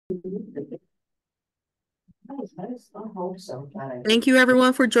Thank you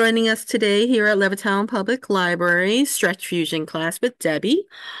everyone for joining us today here at Levittown Public Library Stretch Fusion class with Debbie.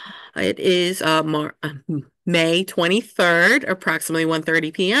 It is May 23rd, approximately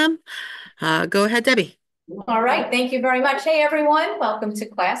 1:30 p.m. Go ahead, Debbie. All right, thank you very much. Hey everyone, welcome to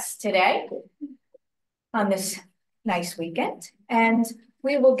class today on this nice weekend. And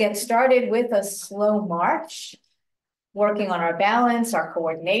we will get started with a slow march, working on our balance, our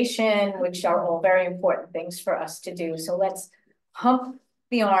coordination, which are all very important things for us to do. So let's hump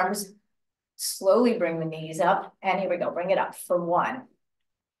the arms, slowly bring the knees up, and here we go, bring it up for 1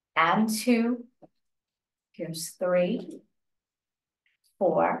 and 2, here's 3,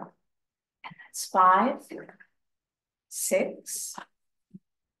 4, and that's 5, 6,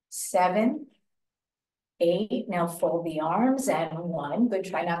 7, 8, now fold the arms, and 1, good,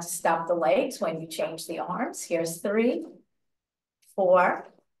 try not to stop the legs when you change the arms, here's 3, 4,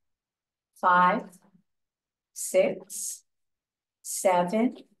 5, 6,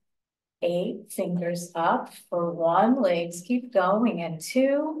 7, 8, fingers up for 1, legs keep going, and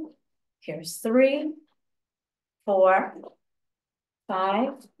 2, here's 3, 4,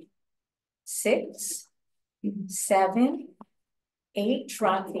 5, 6, 7, 8,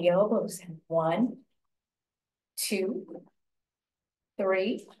 drop the elbows, and 1, 2,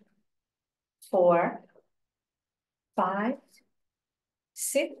 3, 4, 5,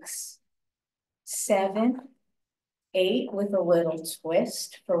 6, 7, 8 with a little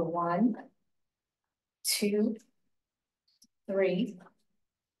twist for 1, 2, 3,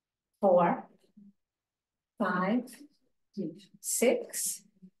 4, 5, 6,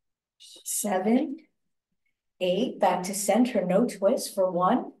 7, 8, back to center, no twist for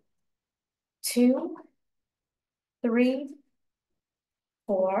 1, 2, 3,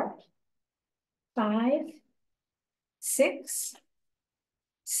 4, 5, 6,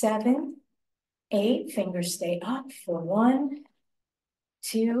 7, 8, fingers stay up for 1,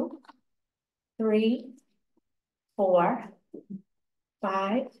 2, 3, 4,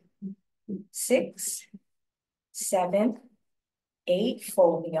 5, 6, 7, 8,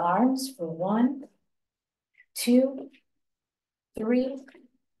 fold the arms for 1, 2, 3,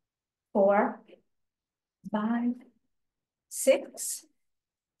 4, 5, 6,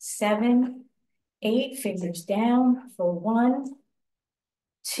 7, 8, fingers down for 1,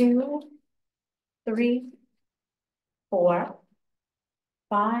 2, 3, 4,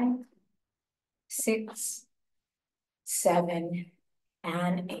 5, 6, 7,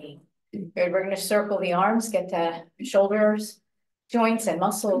 and 8. Good, we're going to circle the arms, get the shoulders, joints, and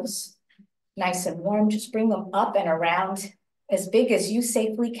muscles nice and warm. Just bring them up and around as big as you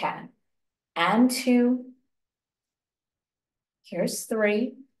safely can. And 2, here's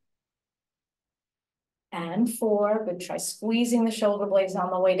 3, and 4, but try squeezing the shoulder blades on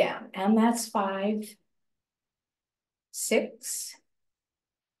the way down. And that's 5, 6,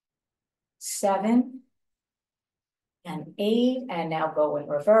 7, and 8. And now go in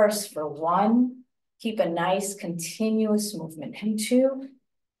reverse for 1. Keep a nice continuous movement. And 2,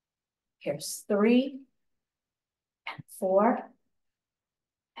 here's 3, and 4.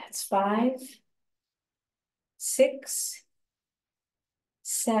 That's 5, 6,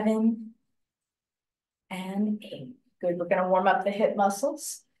 7, and 8. Good, we're gonna warm up the hip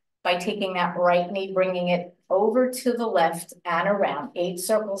muscles by taking that right knee, bringing it over to the left and around, 8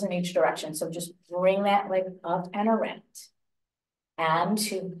 circles in each direction. So just bring that leg up and around. And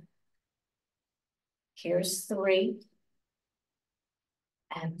 2. Here's 3,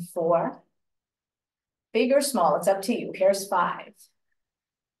 and 4. Big or small, it's up to you. Here's 5,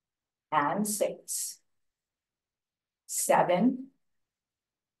 and 6, 7,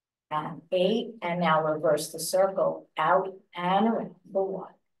 and 8. And now reverse the circle out and around for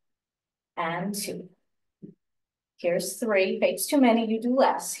 1, and 2. Here's 3. If it's too many, you do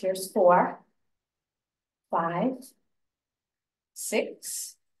less. Here's 4, 5,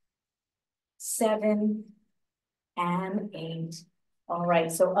 6, 7, and 8. All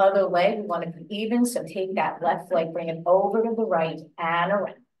right, so other leg, we want to be even. So take that left leg, bring it over to the right and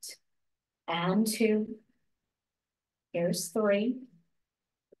around. And 2. Here's 3,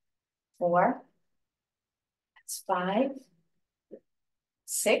 4. That's 5,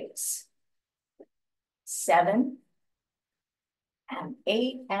 6, 7, and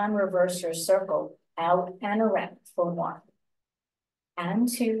 8. And reverse your circle out and around for 1, and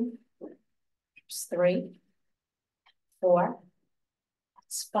 2. Here's 3, 4.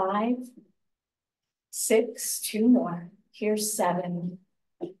 That's 5, 6, 2 more. Here's 7,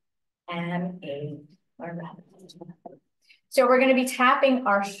 and 8. So we're going to be tapping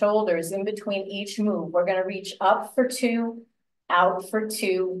our shoulders in between each move. We're going to reach up for 2 out for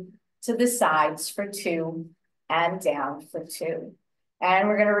 2, to the sides for 2, and down for 2. And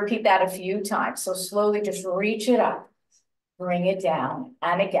we're gonna repeat that a few times. So slowly just reach it up, bring it down,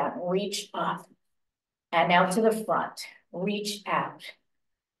 and again, reach up. And now to the front, reach out,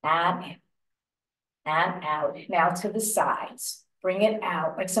 and in, and out. Now to the sides, bring it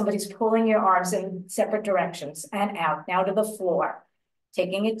out, like somebody's pulling your arms in separate directions, and out. Now to the floor,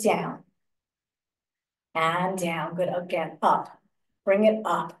 taking it down, and down. Good, again, up. Bring it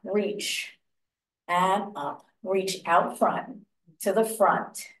up, reach, and up. Reach out front, to the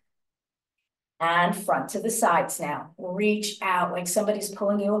front, and front to the sides now. Reach out like somebody's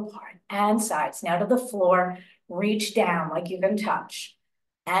pulling you apart, and sides. Now to the floor, reach down like you can touch.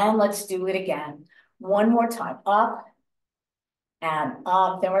 And let's do it again. One more time, up and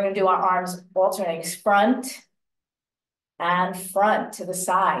up. Then we're gonna do our arms alternating, front and front to the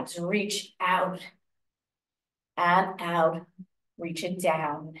sides. Reach out and out, reach it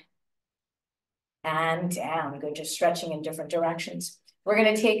down and down. Good, just stretching in different directions. We're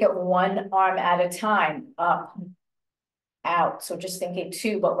gonna take it one arm at a time, up, out. So just thinking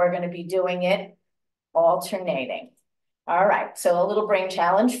 2, but we're gonna be doing it alternating. All right, so a little brain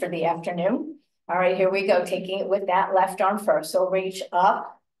challenge for the afternoon. All right, here we go, taking it with that left arm first. So reach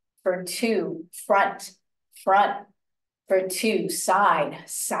up for 2, front, front for 2, side,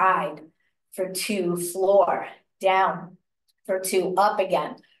 side for 2, floor, down for 2, up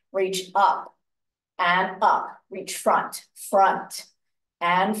again. Reach up and up, reach front, front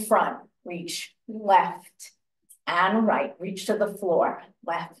and front, reach left and right, reach to the floor,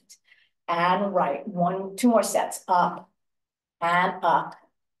 left and right. 1, 2 more sets, up and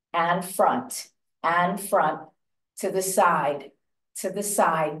front to the side,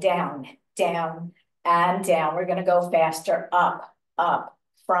 down, down and down. We're gonna go faster, up,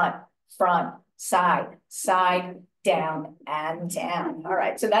 front, front, side, side, down and down. All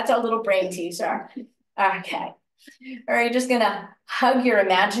right, so that's our little brain teaser. Okay. All right, you're just gonna hug your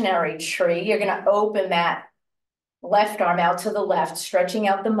imaginary tree. You're gonna open that left arm out to the left, stretching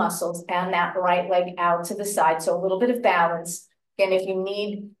out the muscles, and that right leg out to the side. So a little bit of balance. Again, if you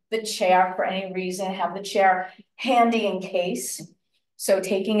need the chair for any reason, have the chair handy in case. So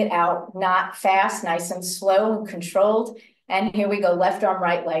taking it out, not fast, nice and slow and controlled. And here we go, left arm,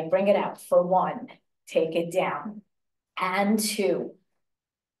 right leg, bring it out for 1, take it down, and 2.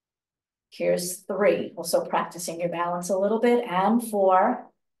 Here's 3, also practicing your balance a little bit, and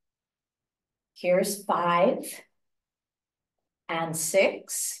 4. Here's 5, and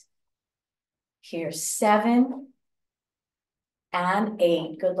 6. Here's 7, and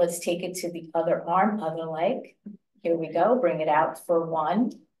 8. Good, let's take it to the other arm, other leg. Here we go, bring it out for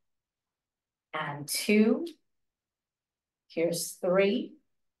 1, and 2. Here's 3,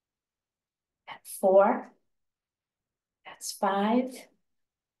 and 4. That's 5,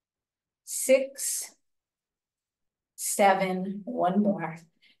 6, 7, 1 more,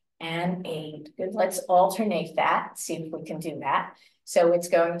 and 8. Good, let's alternate that, see if we can do that. So it's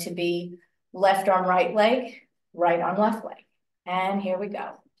going to be left arm, right leg, right arm, left leg. And here we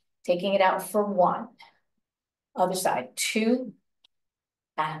go, taking it out for 1. Other side, 2,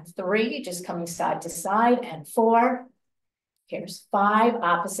 and 3, just coming side to side, and 4. Here's 5,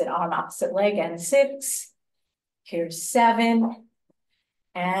 opposite arm, opposite leg, and 6. Here's 7,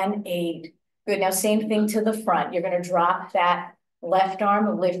 and 8. Good, now same thing to the front. You're gonna drop that left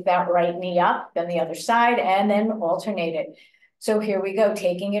arm, lift that right knee up, then the other side, and then alternate it. So here we go,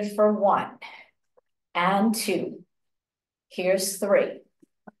 taking it for 1, and 2. Here's 3,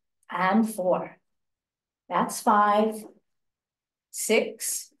 and 4. That's 5,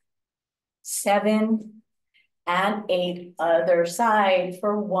 6, 7, and 8. Other side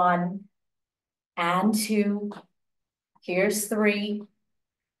for 1, and 2. Here's 3,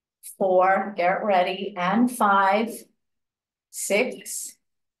 4, get ready, and 5, 6,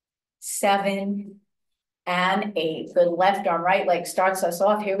 7, and 8. Good, left arm, right leg starts us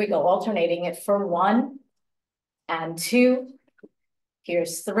off. Here we go, alternating it for 1, and 2.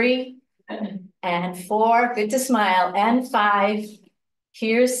 Here's 3, and 4, good to smile, and 5.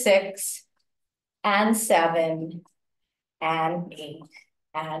 Here's 6, and 7, and 8,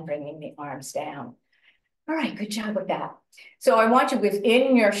 and bringing the arms down. All right, good job with that. So I want you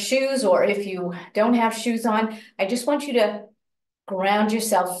within your shoes, or if you don't have shoes on, I just want you to ground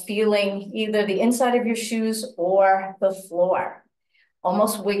yourself, feeling either the inside of your shoes or the floor.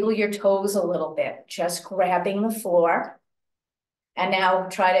 Almost wiggle your toes a little bit, just grabbing the floor. And now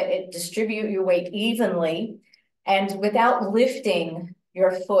try to distribute your weight evenly and without lifting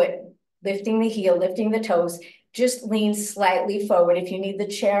your foot, lifting the heel, lifting the toes, just lean slightly forward. If you need the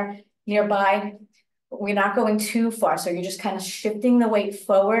chair nearby, We're not going too far, so you're just kind of shifting the weight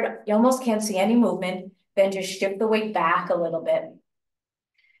forward. You almost can't see any movement. Then just shift the weight back a little bit.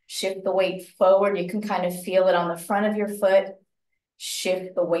 Shift the weight forward. You can kind of feel it on the front of your foot.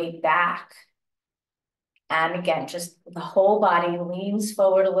 Shift the weight back. And again, just the whole body leans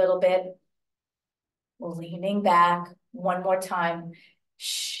forward a little bit. Leaning back. One more time.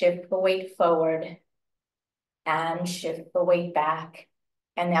 Shift the weight forward. And shift the weight back.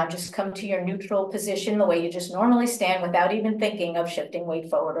 And now just come to your neutral position, the way you just normally stand without even thinking of shifting weight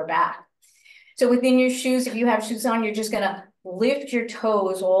forward or back. So within your shoes, if you have shoes on, you're just gonna lift your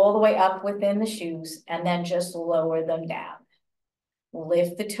toes all the way up within the shoes and then just lower them down.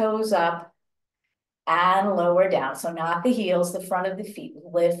 Lift the toes up and lower down. So not the heels, the front of the feet.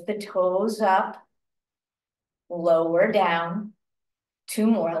 Lift the toes up, lower down. Two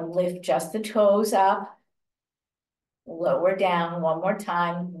more, lift just the toes up, lower down. One more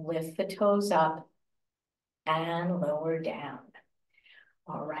time, lift the toes up and lower down.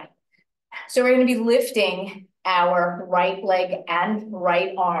 All right. So we're going to be lifting our right leg and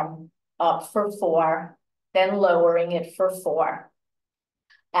right arm up for 4, then lowering it for 4.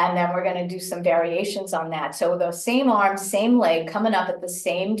 And then we're going to do some variations on that. So the same arm, same leg coming up at the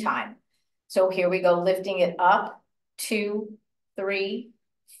same time. So here we go, lifting it up, 2, 3,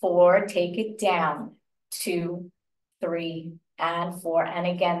 4, take it down, 2, 3, and 4. And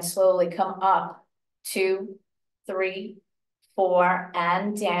again, slowly come up, 2, 3, 4,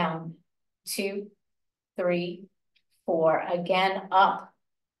 and down, 2, 3, 4. Again, up,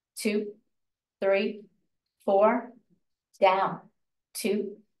 2, 3, 4, down,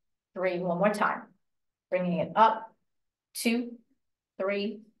 2, 3. One more time. Bringing it up, 2,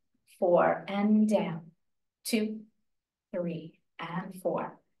 3, 4, and down, 2, 3, and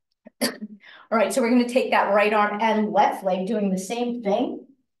 4. All right, so we're going to take that right arm and left leg doing the same thing.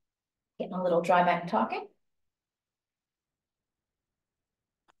 Getting a little dry back talking.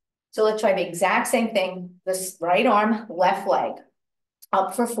 So let's try the exact same thing. This right arm, left leg.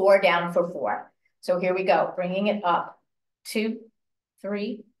 Up for 4, down for 4. So here we go, bringing it up, 2,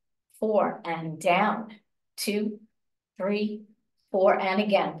 3, 4, and down, 2, 3, 4, and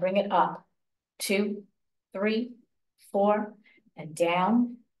again, bring it up, 2, 3, 4, and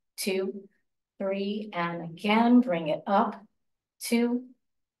down, 2, 3, and again, bring it up, 2,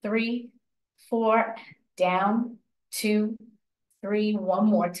 3, 4, down, 2, 3, one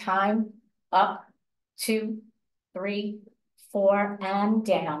more time, up, 2, 3, 4, and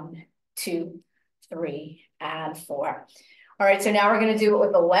down, 2, 3, and 4. All right, so now we're going to do it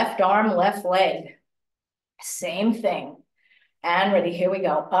with the left arm, left leg. Same thing. And ready, here we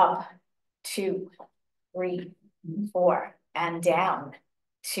go. Up, 2, 3, 4, and down,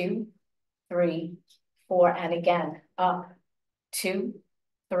 2, 3, 4, and again, up, 2,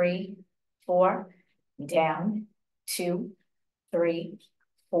 3, 4, down, 2, 3,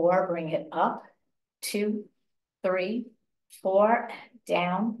 4, bring it up, 2, 3, 4,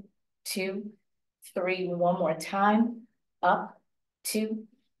 down, 2, 3, one more time, up, 2,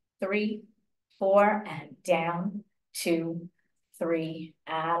 3, 4, and down, 2, 3,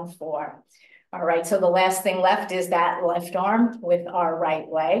 and 4. All right, so the last thing left is that left arm with our right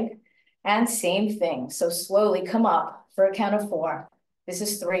leg. And same thing, so slowly come up for a count of 4. This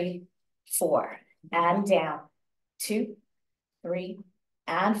is 3, 4, and down, 2, 3,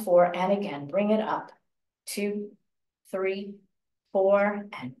 and 4, and again, bring it up, 2, 3, 4,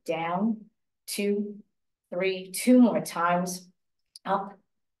 and down, 2, 3, 2 more times, up,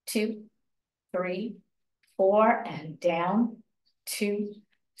 2, 3, 4, and down, 2,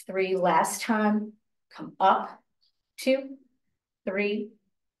 3, last time, come up, 2, 3,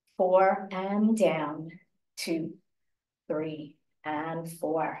 4, and down, 2, 3, and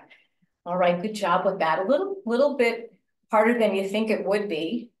 4. All right, good job with that. A little bit harder than you think it would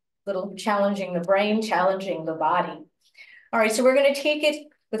be. A little challenging the brain, challenging the body. All right, so we're going to take it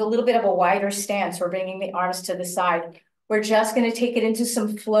with a little bit of a wider stance. We're bringing the arms to the side. We're just going to take it into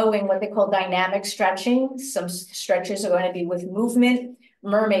some flowing, what they call dynamic stretching. Some stretches are going to be with movement,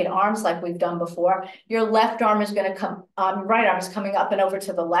 mermaid arms like we've done before. Your left arm is going to come, right arm is coming up and over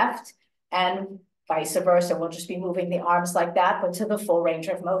to the left, and vice versa. We'll just be moving the arms like that, but to the full range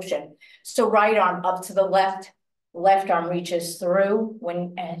of motion. So right arm up to the left, left arm reaches through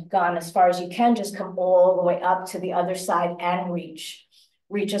when and gone as far as you can. Just come all the way up to the other side and reach.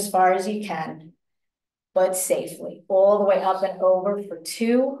 Reach as far as you can, but safely. All the way up and over for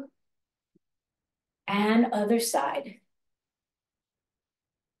 2. And other side.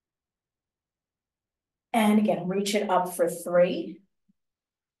 And again, reach it up for 3.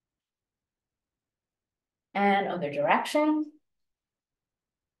 And other direction.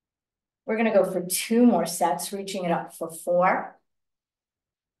 We're gonna go for 2 more sets, reaching it up for 4.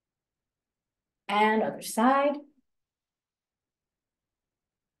 And other side.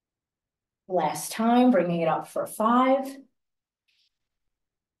 Last time, bringing it up for 5.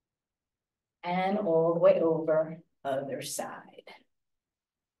 And all the way over, other side.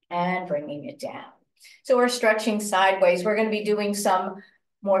 And bringing it down. So we're stretching sideways. We're going to be doing some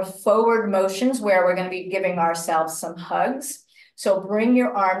more forward motions where we're going to be giving ourselves some hugs. So bring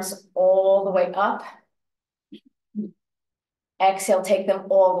your arms all the way up. Exhale, take them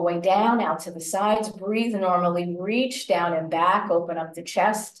all the way down, out to the sides. Breathe normally, reach down and back, open up the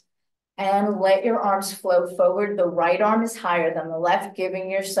chest, and let your arms flow forward. The right arm is higher than the left, giving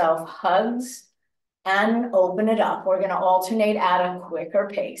yourself hugs, and open it up. We're gonna alternate at a quicker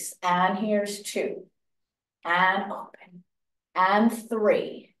pace. And here's 2, and open, and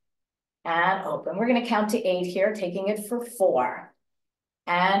 3, and open. We're gonna count to 8 here, taking it for 4,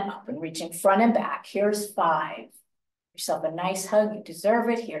 and open, reaching front and back. Here's 5. Yourself a nice hug, you deserve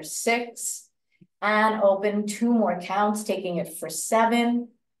it. Here's 6, and open. 2 more counts, taking it for 7,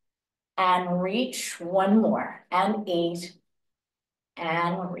 and reach. 1 more, and 8,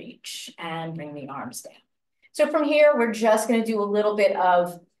 and reach, and bring the arms down. So from here, we're just gonna do a little bit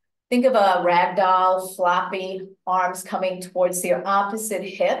of, think of a ragdoll, floppy arms coming towards your opposite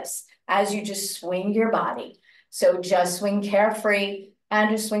hips as you just swing your body. So just swing carefree and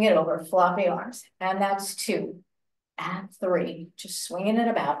just swing it over, floppy arms. And that's 2. And 3, just swinging it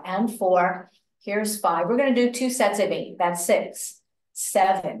about, and 4, here's 5. We're gonna do 2 sets of 8, that's 6,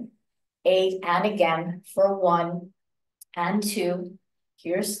 7, 8, and again for 1, and 2,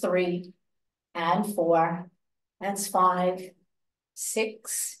 here's 3, and 4, that's 5,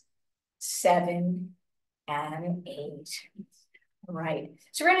 6, 7, and 8. All right,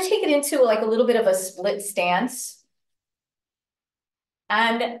 so we're gonna take it into like a little bit of a split stance.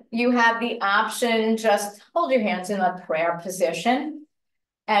 And you have the option, just hold your hands in a prayer position.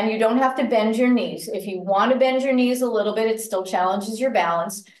 And you don't have to bend your knees. If you want to bend your knees a little bit, it still challenges your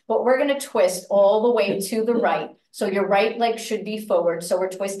balance. But we're going to twist all the way to the right. So your right leg should be forward. So we're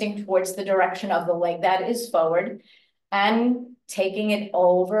twisting towards the direction of the leg that is forward. And taking it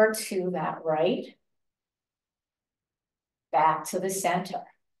over to that right. Back to the center.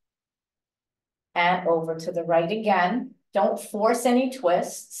 And over to the right again. Don't force any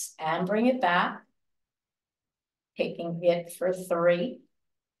twists, and bring it back. Taking it for 3.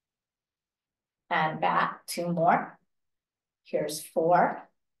 And back, 2 more. Here's 4.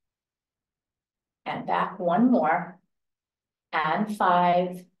 And back, 1 more. And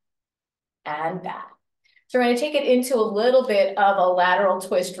 5. And back. So we're going to take it into a little bit of a lateral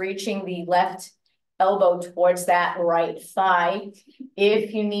twist, reaching the left elbow towards that right thigh.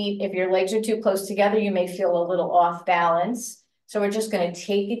 If your legs are too close together, you may feel a little off balance. So we're just going to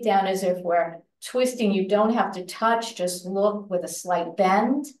take it down as if we're twisting. You don't have to touch, just look with a slight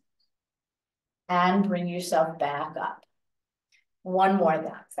bend. And bring yourself back up. 1 more,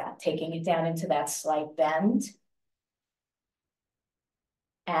 that's that, taking it down into that slight bend.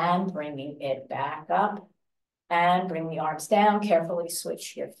 And bringing it back up. And bring the arms down, carefully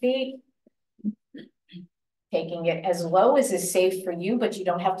switch your feet. Taking it as low as is safe for you, but you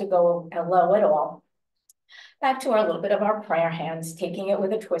don't have to go low at all. Back to our little bit of our prayer hands, taking it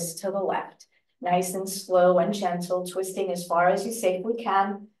with a twist to the left. Nice and slow and gentle, twisting as far as you safely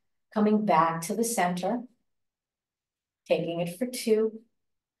can. Coming back to the center. Taking it for 2.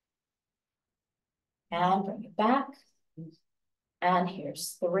 And bring it back. And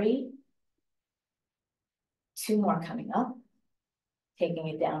here's 3. 2 more coming up. Taking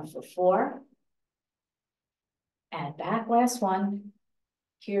it down for 4. And back, last 1.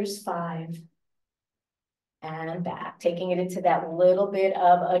 Here's 5. And back, taking it into that little bit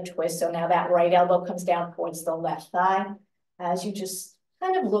of a twist. So now that right elbow comes down towards the left thigh as you just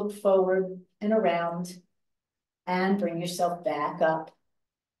kind of look forward and around and bring yourself back up.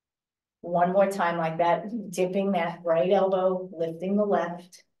 1 more time like that, dipping that right elbow, lifting the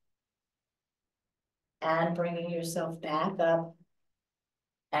left, and bringing yourself back up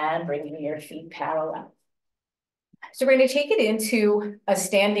and bringing your feet parallel. So we're going to take it into a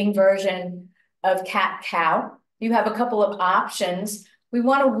standing version of cat-cow. You have a couple of options. We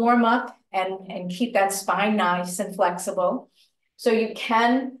want to warm up and keep that spine nice and flexible. So you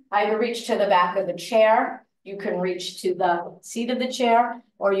can either reach to the back of the chair, you can reach to the seat of the chair,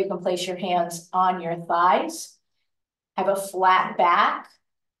 or you can place your hands on your thighs. Have a flat back.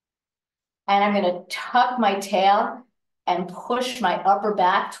 And I'm going to tuck my tail and push my upper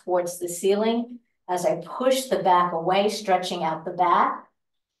back towards the ceiling as I push the back away, stretching out the back.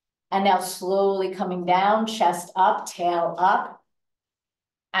 And now slowly coming down, chest up, tail up.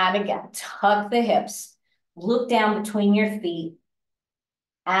 And again, tuck the hips, look down between your feet,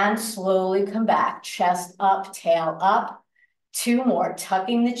 and slowly come back, chest up, tail up. 2 more,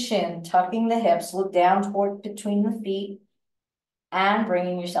 tucking the chin, tucking the hips, look down toward between the feet, and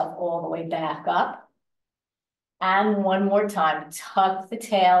bringing yourself all the way back up. And 1 more time, tuck the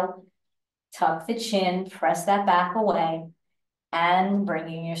tail, tuck the chin, press that back away, and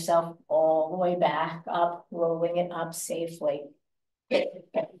bringing yourself all the way back up, rolling it up safely.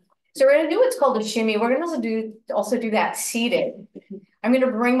 So we're gonna do what's called a shimmy. We're gonna also do that seated. I'm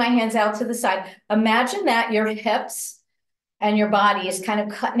gonna bring my hands out to the side. Imagine that your hips and your body is kind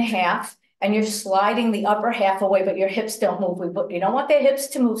of cut in half, and you're sliding the upper half away, but your hips don't move. We don't want the hips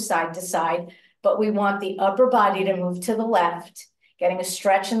to move side to side, but we want the upper body to move to the left, getting a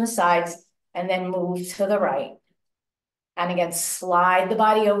stretch in the sides, and then move to the right. And again, slide the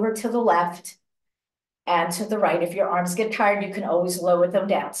body over to the left and to the right. If your arms get tired, you can always lower them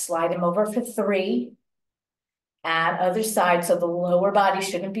down. Slide them over for 3. And other side, so the lower body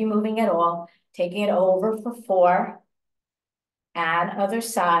shouldn't be moving at all. Taking it over for 4. And other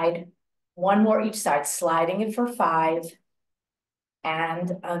side. 1 more each side, sliding it for 5.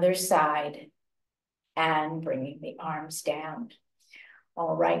 And other side. And bringing the arms down.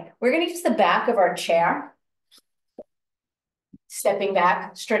 All right, we're going to use the back of our chair. Stepping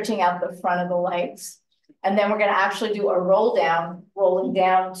back, stretching out the front of the legs. And then we're going to actually do a roll down, rolling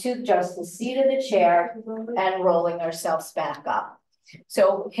down to just the seat of the chair and rolling ourselves back up.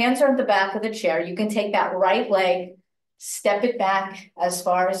 So hands are at the back of the chair. You can take that right leg, step it back as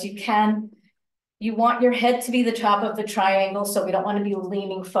far as you can. You want your head to be the top of the triangle, so we don't want to be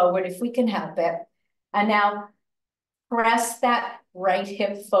leaning forward if we can help it. And now press that right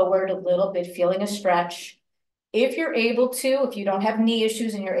hip forward a little bit, feeling a stretch. If you're able to, if you don't have knee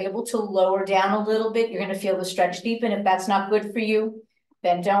issues and you're able to lower down a little bit, you're going to feel the stretch deepen. If that's not good for you,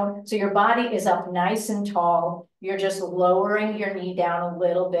 then don't. So your body is up nice and tall. You're just lowering your knee down a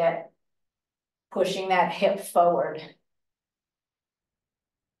little bit, pushing that hip forward.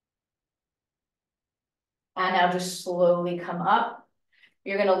 And now just slowly come up.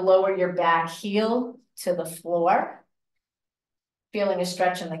 You're going to lower your back heel to the floor, feeling a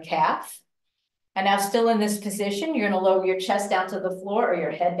stretch in the calf. And now still in this position, you're going to lower your chest down to the floor or your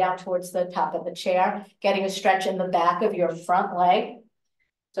head down towards the top of the chair, getting a stretch in the back of your front leg.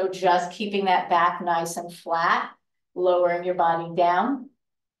 So just keeping that back nice and flat, lowering your body down.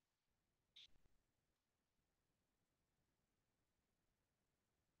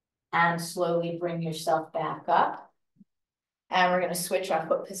 And slowly bring yourself back up. And we're going to switch our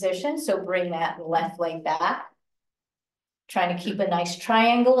foot position. So bring that left leg back. Trying to keep a nice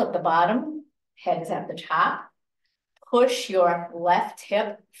triangle at the bottom. Head is at the top. Push your left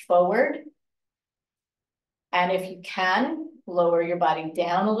hip forward. And if you can, lower your body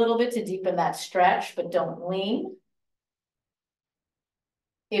down a little bit to deepen that stretch, but don't lean.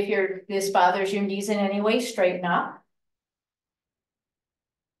 If this bothers your knees in any way, straighten up.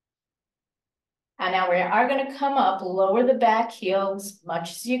 And now we are going to come up, lower the back heel as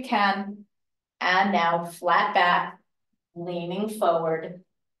much as you can. And now flat back, leaning forward.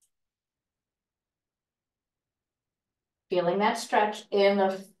 Feeling that stretch in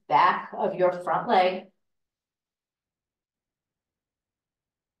the back of your front leg.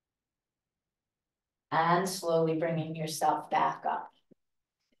 And slowly bringing yourself back up.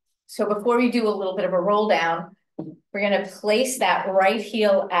 So before we do a little bit of a roll down, we're going to place that right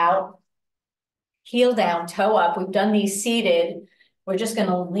heel out, heel down, toe up. We've done these seated. We're just going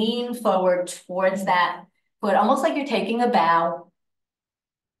to lean forward towards that foot, almost like you're taking a bow.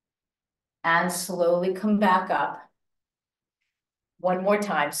 And slowly come back up. 1 more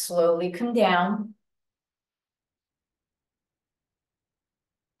time, slowly come down.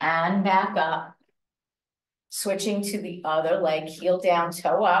 And back up. Switching to the other leg, heel down,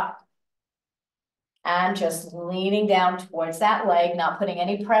 toe up. And just leaning down towards that leg, not putting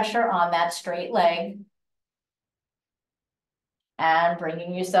any pressure on that straight leg. And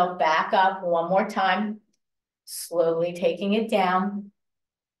bringing yourself back up 1 more time. Slowly taking it down.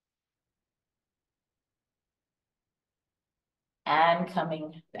 And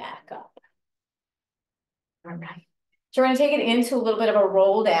coming back up. All right. So we're going to take it into a little bit of a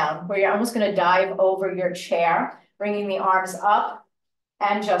roll down where you're almost going to dive over your chair, bringing the arms up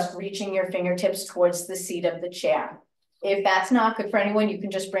and just reaching your fingertips towards the seat of the chair. If that's not good for anyone, you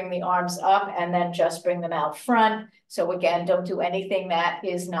can just bring the arms up and then just bring them out front. So again, don't do anything that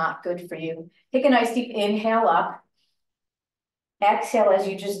is not good for you. Take a nice deep inhale up. Exhale as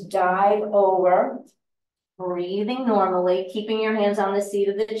you just dive over, breathing normally, keeping your hands on the seat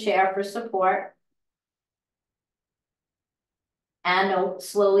of the chair for support. And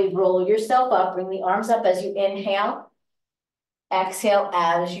slowly roll yourself up. Bring the arms up as you inhale. Exhale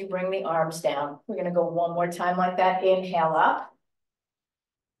as you bring the arms down. We're going to go one more time like that. Inhale up.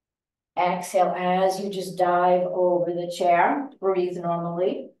 Exhale as you just dive over the chair. Breathe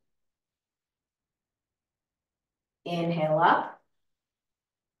normally. Inhale up.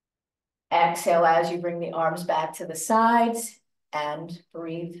 Exhale as you bring the arms back to the sides and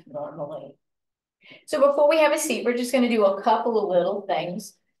breathe normally. So before we have a seat, we're just going to do a couple of little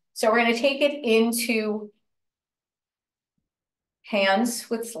things. So we're going to take it into hands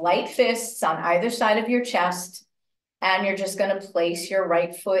with light fists on either side of your chest. And you're just going to place your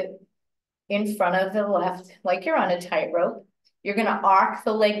right foot in front of the left, like you're on a tightrope. You're going to arc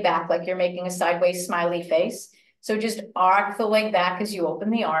the leg back like you're making a sideways smiley face. So just arc the leg back as you open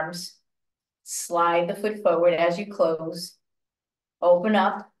the arms. Slide the foot forward as you close. Open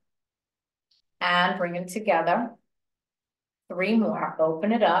up and bring them together. 3 more.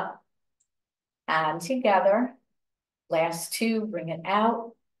 Open it up and together. Last 2, bring it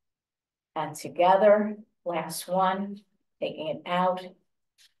out and together. Last 1, taking it out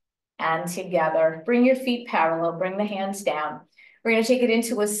and together. Bring your feet parallel, bring the hands down. We're going to take it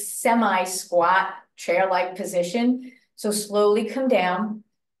into a semi-squat chair-like position. So slowly come down.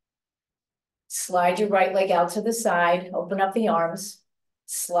 Slide your right leg out to the side, open up the arms,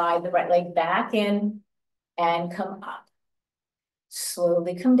 slide the right leg back in and come up.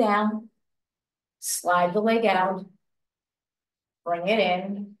 Slowly come down, slide the leg out, bring it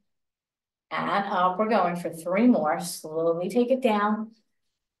in and up. We're going for 3 more. Slowly take it down,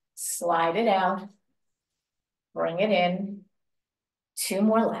 slide it out, bring it in. 2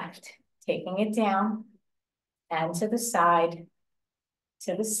 more left. Taking it down and to the side,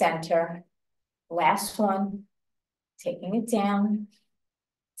 to the center. Last 1. Taking it down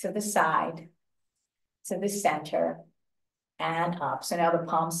to the side, to the center, and up. So now the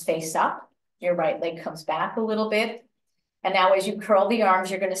palms face up. Your right leg comes back a little bit. And now as you curl the arms,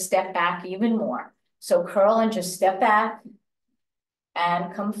 you're going to step back even more. So curl and just step back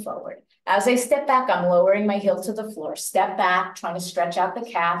and come forward. As I step back, I'm lowering my heel to the floor. Step back, trying to stretch out the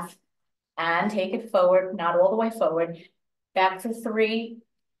calf and take it forward, not all the way forward. Back for 3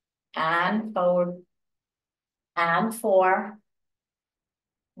 and forward and 4.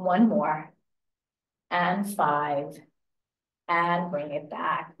 1 more and 5 and bring it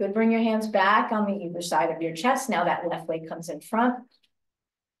back. Good. Bring your hands back on the either side of your chest. Now that left leg comes in front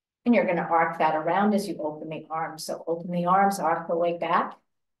and you're going to arc that around as you open the arms. So open the arms, arc the leg back,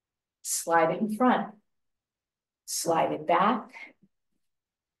 slide it in front, slide it back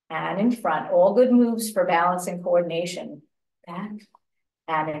and in front. All good moves for balance and coordination. Back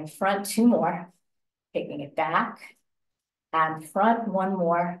and in front. 2 more, taking it back and front. 1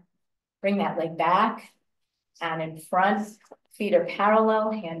 more. Bring that leg back and in front. Feet are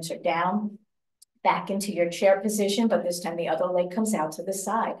parallel, hands are down. Back into your chair position, but this time the other leg comes out to the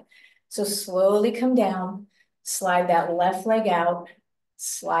side. So slowly come down, slide that left leg out,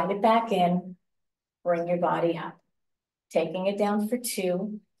 slide it back in, bring your body up. Taking it down for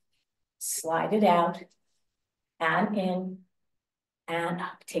 2, slide it out and in and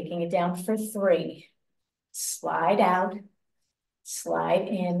up. Taking it down for 3, slide out, slide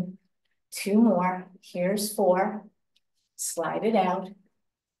in. 2 more. Here's 4. Slide it out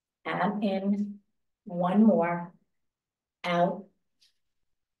and in. 1 more. Out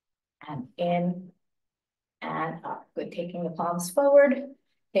and in and up. Good. Taking the palms forward,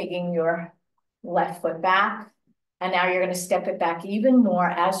 taking your left foot back. And now you're going to step it back even more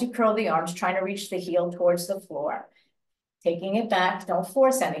as you curl the arms, trying to reach the heel towards the floor. Taking it back. Don't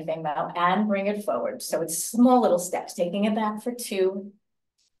force anything though, and bring it forward. So it's small little steps. Taking it back for 2.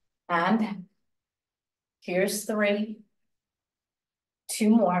 And here's 3. 2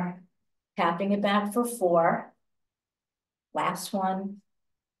 more. Tapping it back for 4. Last 1.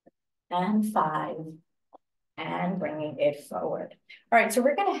 And 5. And bringing it forward. All right, so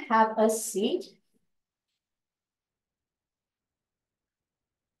we're going to have a seat.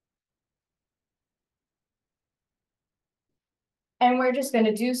 And we're just going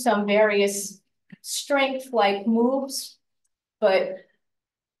to do some various strength-like moves, but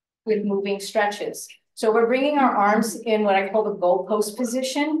with moving stretches. So we're bringing our arms in what I call the goalpost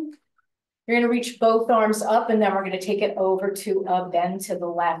position. You're going to reach both arms up and then we're going to take it over to a bend to the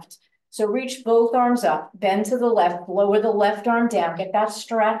left. So reach both arms up, bend to the left, lower the left arm down, get that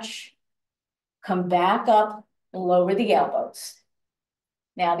stretch, come back up, lower the elbows.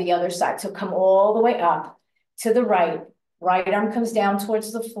 Now the other side. So come all the way up to the right. Right arm comes down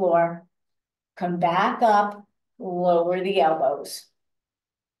towards the floor. Come back up, lower the elbows.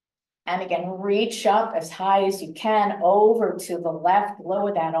 And again, reach up as high as you can over to the left,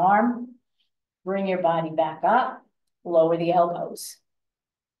 lower that arm, bring your body back up, lower the elbows.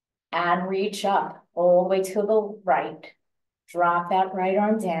 And reach up all the way to the right. Drop that right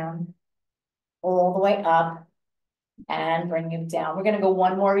arm down, all the way up, and bring it down. We're gonna go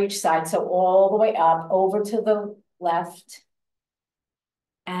one more each side. So all the way up, over to the left,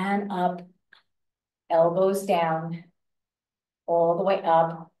 and up, elbows down, all the way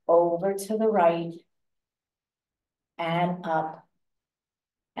up, over to the right, and up,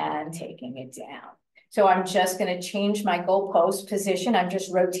 and taking it down. So I'm just gonna change my goalpost position. I'm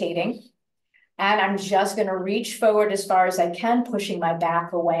just rotating. And I'm just gonna reach forward as far as I can, pushing my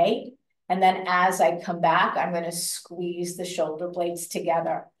back away. And then as I come back, I'm gonna squeeze the shoulder blades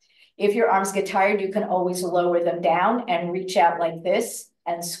together. If your arms get tired, you can always lower them down and reach out like this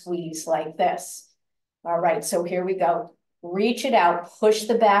and squeeze like this. All right, so here we go. Reach it out, push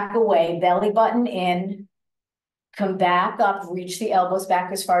the back away, belly button in, come back up, reach the elbows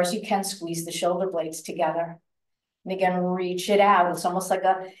back as far as you can, squeeze the shoulder blades together. And again, reach it out. It's almost like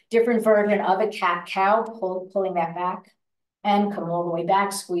a different version of a cat-cow, pulling that back and come all the way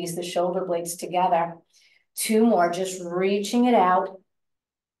back, squeeze the shoulder blades together. Two more, just reaching it out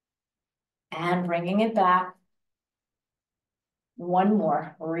and bringing it back. One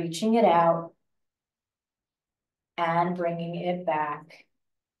more, reaching it out and bringing it back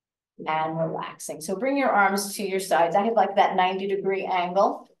and relaxing. So bring your arms to your sides. I have like that 90-degree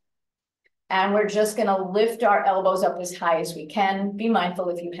angle. And we're just gonna lift our elbows up as high as we can. Be mindful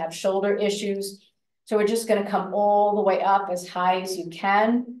if you have shoulder issues. So we're just gonna come all the way up as high as you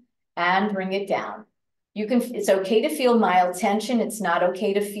can and bring it down. It's okay to feel mild tension. It's not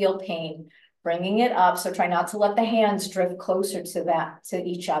okay to feel pain. Bringing it up, so try not to let the hands drift closer to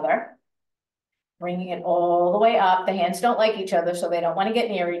each other. Bringing it all the way up. The hands don't like each other, so they don't want to get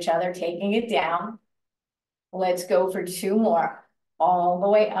near each other. Taking it down. Let's go for two more. All the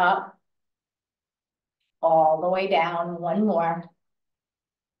way up. All the way down. One more.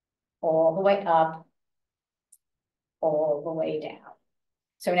 All the way up. All the way down.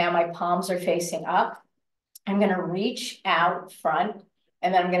 So now my palms are facing up. I'm going to reach out front,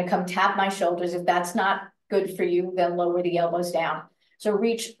 and then I'm going to come tap my shoulders. If that's not good for you, then lower the elbows down. So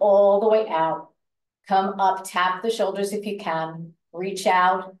reach all the way out. Come up, tap the shoulders if you can. Reach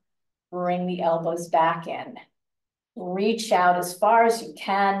out, bring the elbows back in. Reach out as far as you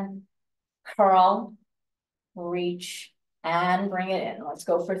can. Curl, reach, and bring it in. Let's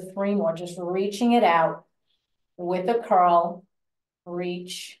go for three more. Just reaching it out with a curl,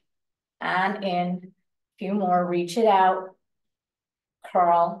 reach, and in. A few more, reach it out,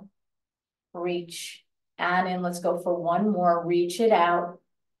 curl, reach, and in. Let's go for one more. Reach it out,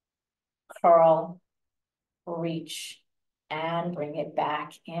 curl, reach, and bring it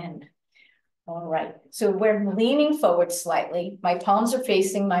back in. All right, so we're leaning forward slightly. My palms are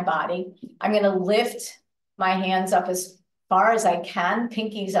facing my body. I'm gonna lift my hands up as far as I can,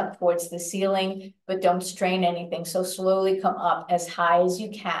 pinkies up towards the ceiling, but don't strain anything. So slowly come up as high as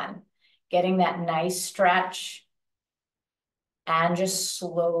you can, getting that nice stretch, and just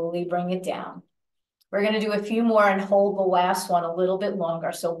slowly bring it down. We're gonna do a few more and hold the last one a little bit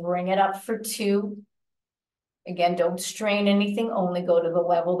longer. So bring it up for two. Again, don't strain anything, only go to the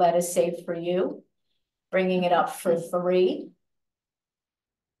level that is safe for you. Bringing it up for three.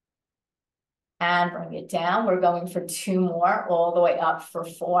 And bring it down. We're going for two more, all the way up for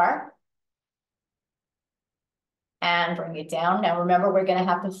four. And bring it down. Now remember, we're gonna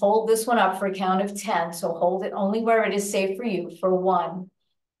have to hold this one up for a count of 10. So hold it only where it is safe for you for 1,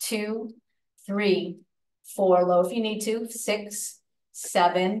 2, 3, 4, low if you need to, 6,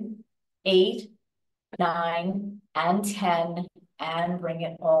 7, 8, 9, and 10, and bring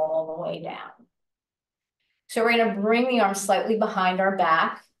it all the way down. So we're gonna bring the arms slightly behind our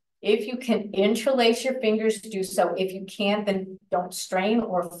back. If you can interlace your fingers, do so. If you can't, then don't strain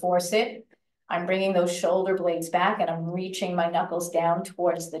or force it. I'm bringing those shoulder blades back and I'm reaching my knuckles down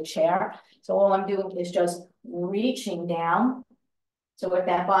towards the chair. So all I'm doing is just reaching down. So if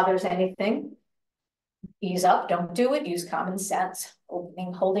that bothers anything, ease up, don't do it, use common sense.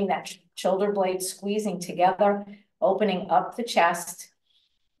 Opening, holding that shoulder blade, squeezing together, opening up the chest.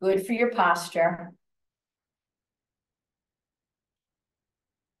 Good for your posture.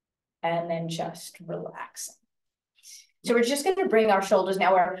 And then just relax. So we're just going to bring our shoulders.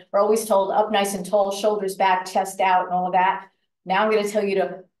 Now we're always told up nice and tall, shoulders back, chest out, and all of that. Now I'm going to tell you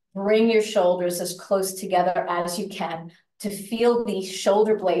to bring your shoulders as close together as you can to feel the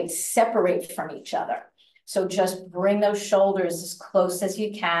shoulder blades separate from each other. So just bring those shoulders as close as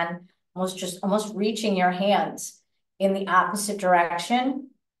you can, almost reaching your hands in the opposite direction.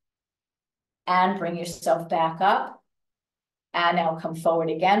 and bring yourself back up. And now come forward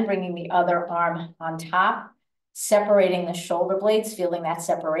again, bringing the other arm on top, separating the shoulder blades, feeling that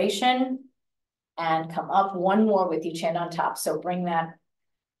separation. And come up one more with your chin on top. So bring that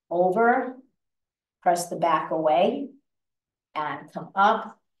over, press the back away, and come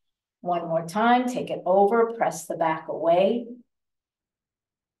up. One more time, take it over, press the back away,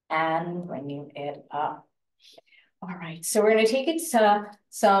 and bringing it up. All right, so we're gonna take it to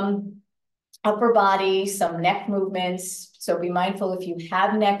some upper body, some neck movements. So be mindful if you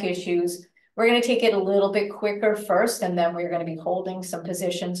have neck issues. We're gonna take it a little bit quicker first, and then we're gonna be holding some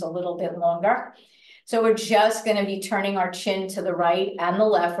positions a little bit longer. So we're just gonna be turning our chin to the right and the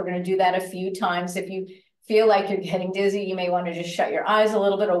left. We're gonna do that a few times. If you feel like you're getting dizzy, you may wanna just shut your eyes a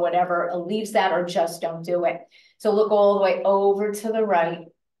little bit or whatever leaves that, or just don't do it. So look all the way over to the right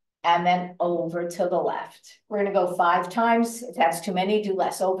and then over to the left. We're gonna go 5 times. If that's too many, do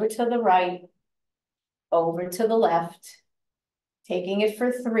less. Over to the right, over to the left, taking it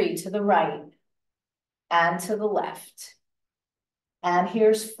for 3 to the right and to the left. And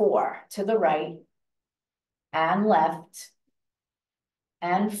here's 4 to the right and left,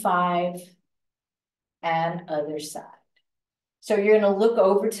 and 5 and other side. So you're gonna look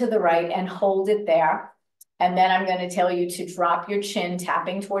over to the right and hold it there. And then I'm gonna tell you to drop your chin,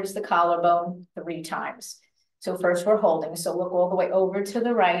 tapping towards the collarbone 3 times. So first we're holding, so look all the way over to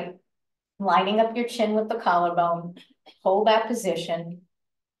the right, lining up your chin with the collarbone, hold that position.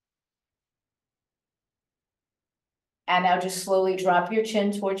 And now just slowly drop your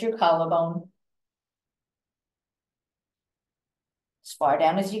chin towards your collarbone. As far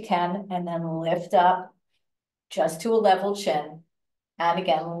down as you can, and then lift up just to a level chin. And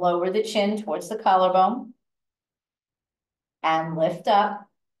again, lower the chin towards the collarbone. And lift up.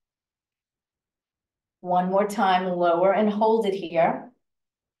 One more time, lower and hold it here.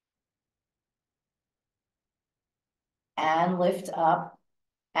 And lift up.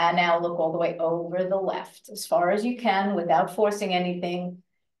 And now look all the way over the left as far as you can without forcing anything.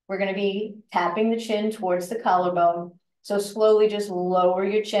 We're going to be tapping the chin towards the collarbone. So slowly just lower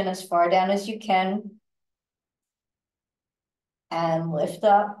your chin as far down as you can. And lift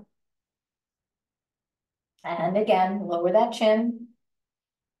up. And again, lower that chin.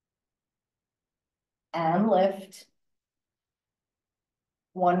 And lift.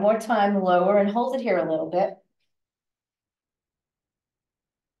 One more time, lower and hold it here a little bit.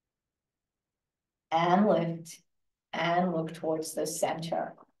 And lift. And look towards the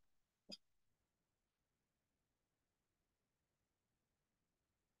center.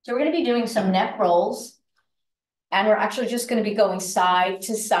 So we're going to be doing some neck rolls. And we're actually just going to be going side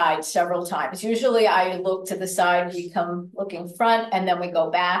to side several times. Usually I look to the side, we come looking front, and then we go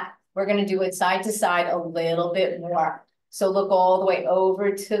back. We're going to do it side to side a little bit more. So look all the way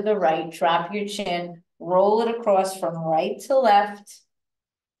over to the right, drop your chin, roll it across from right to left,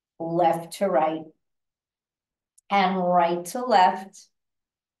 left to right, and right to left,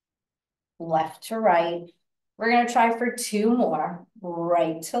 left to right. We're going to try for 2 more,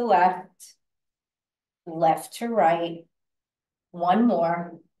 right to left, left to right, 1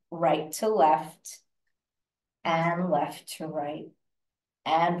 more, right to left, and left to right,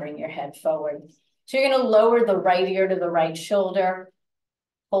 and bring your head forward. So you're going to lower the right ear to the right shoulder,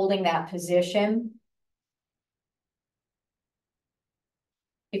 holding that position.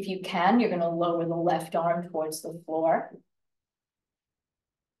 If you can, you're going to lower the left arm towards the floor.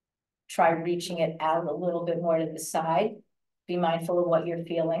 Try reaching it out a little bit more to the side. Be mindful of what you're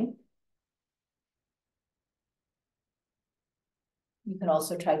feeling. You can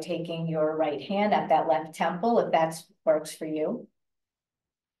also try taking your right hand at that left temple if that works for you.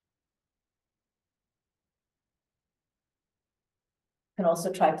 You can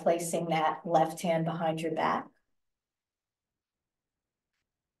also try placing that left hand behind your back.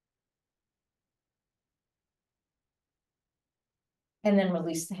 And then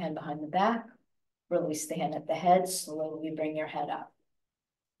release the hand behind the back. Release the hand at the head. Slowly bring your head up.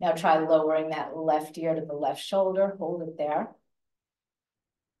 Now try lowering that left ear to the left shoulder. Hold it there.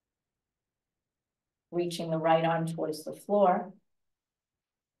 Reaching the right arm towards the floor.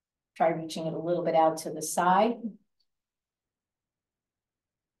 Try reaching it a little bit out to the side.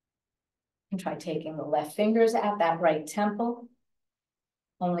 And try taking the left fingers at that right temple.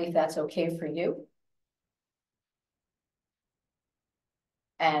 Only if that's okay for you.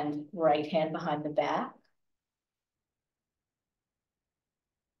 And right hand behind the back.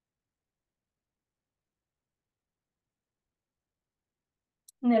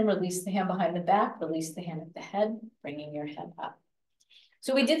 And then release the hand behind the back, release the hand at the head, bringing your head up.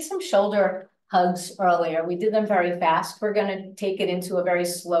 So we did some shoulder hugs earlier. We did them very fast. We're gonna take it into a very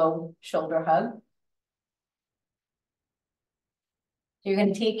slow shoulder hug. You're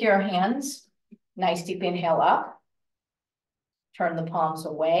gonna take your hands, nice deep inhale up. Turn the palms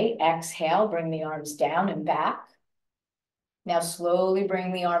away, exhale, bring the arms down and back. Now slowly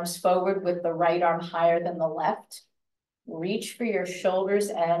bring the arms forward with the right arm higher than the left. Reach for your shoulders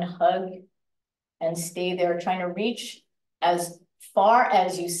and hug and stay there, trying to reach as far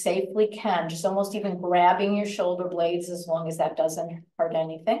as you safely can, just almost even grabbing your shoulder blades as long as that doesn't hurt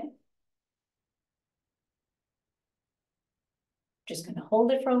anything. Just gonna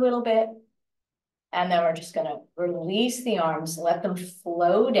hold it for a little bit. And then we're just gonna release the arms, let them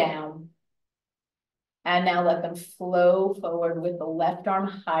flow down. And now let them flow forward with the left arm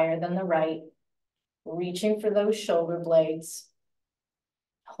higher than the right, reaching for those shoulder blades,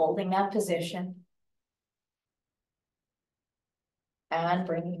 holding that position. And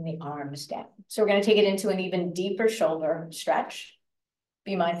bringing the arms down. So we're gonna take it into an even deeper shoulder stretch.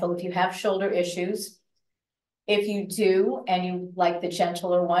 Be mindful if you have shoulder issues. If you do, and you like the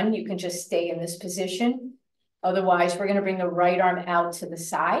gentler one, you can just stay in this position. Otherwise, we're gonna bring the right arm out to the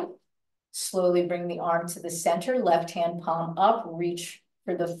side. Slowly bring the arm to the center, left hand palm up, reach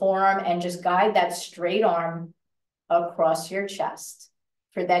for the forearm and just guide that straight arm across your chest.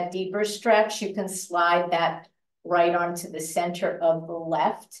 For that deeper stretch, you can slide that right arm to the center of the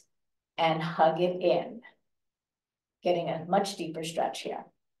left and hug it in. Getting a much deeper stretch here.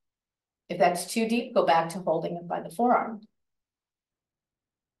 If that's too deep, go back to holding it by the forearm.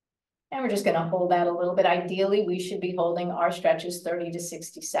 And we're just gonna hold that a little bit. Ideally, we should be holding our stretches 30 to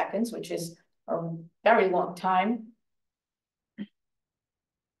 60 seconds, which is a very long time.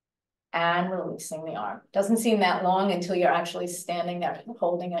 And releasing the arm. Doesn't seem that long until you're actually standing there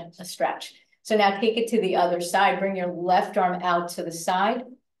holding a stretch. So now take it to the other side. Bring your left arm out to the side.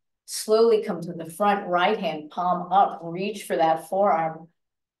 Slowly come to the front, right hand, palm up, reach for that forearm,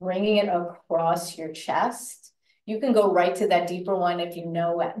 bringing it across your chest. You can go right to that deeper one if you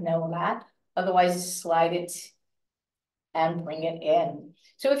know that. Otherwise, slide it and bring it in.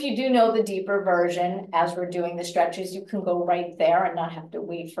 So if you do know the deeper version, as we're doing the stretches, you can go right there and not have to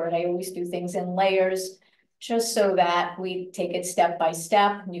wait for it. I always do things in layers, just so that we take it step by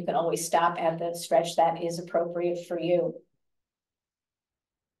step. And you can always stop at the stretch that is appropriate for you.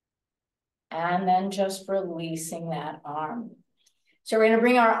 And then just releasing that arm. So we're going to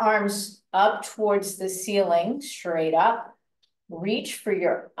bring our arms up towards the ceiling, straight up. Reach for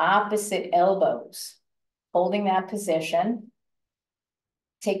your opposite elbows, holding that position.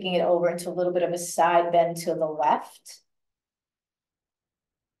 Taking it over into a little bit of a side bend to the left.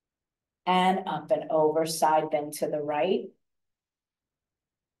 And up and over, side bend to the right.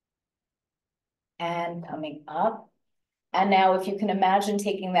 And coming up. And now if you can imagine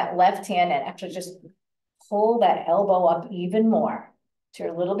taking that left hand and actually just pull that elbow up even more. So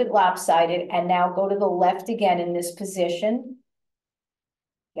you're a little bit lopsided. And now go to the left again in this position.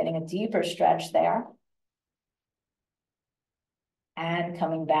 Getting a deeper stretch there. And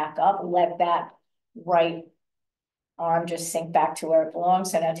coming back up, let that right arm just sink back to where it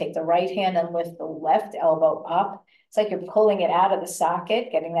belongs. So now take the right hand and lift the left elbow up. It's like you're pulling it out of the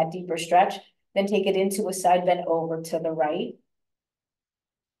socket, getting that deeper stretch. Then take it into a side bend over to the right.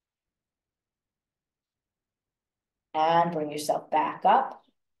 And bring yourself back up.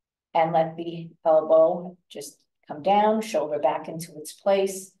 And let the elbow just come down, shoulder back into its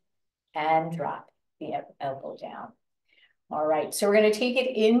place. And drop the elbow down. All right, so we're going to take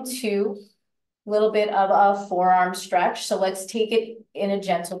it into a little bit of a forearm stretch. So let's take it in a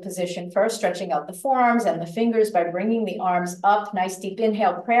gentle position first, stretching out the forearms and the fingers by bringing the arms up. Nice deep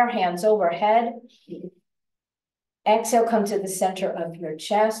inhale, prayer hands overhead. Exhale, come to the center of your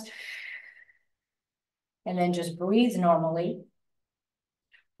chest. And then just breathe normally.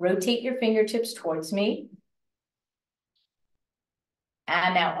 Rotate your fingertips towards me.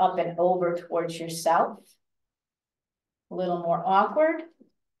 And now up and over towards yourself. A little more awkward.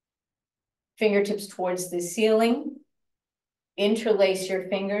 Fingertips towards the ceiling. Interlace your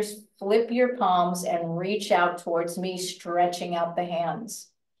fingers, flip your palms, and reach out towards me, stretching out the hands.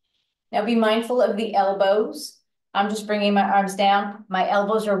 Now be mindful of the elbows. I'm just bringing my arms down. My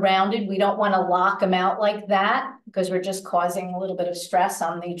elbows are rounded. We don't want to lock them out like that because we're just causing a little bit of stress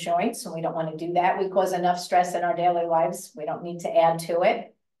on the joints, and we don't want to do that. We cause enough stress in our daily lives. We don't need to add to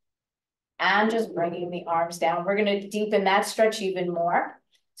it. And just bringing the arms down. We're going to deepen that stretch even more.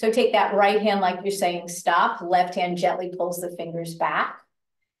 So take that right hand like you're saying stop. Left hand gently pulls the fingers back.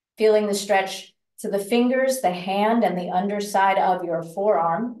 Feeling the stretch to the fingers, the hand, and the underside of your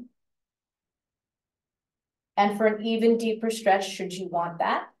forearm. And for an even deeper stretch, should you want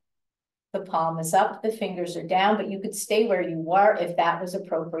that, The palm is up, the fingers are down, but you could stay where you were if that was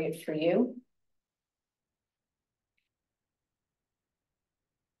appropriate for you.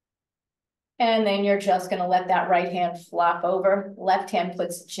 And then you're just going to let that right hand flop over. Left hand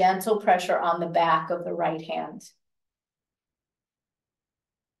puts gentle pressure on the back of the right hand.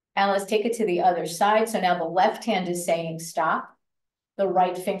 And let's take it to the other side. So now the left hand is saying stop. The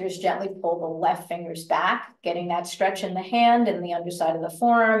right fingers gently pull the left fingers back, getting that stretch in the hand and the underside of the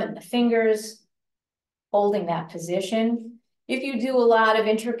forearm and the fingers, holding that position. If you do a lot of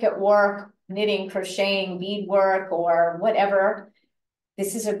intricate work, knitting, crocheting, beadwork, or whatever,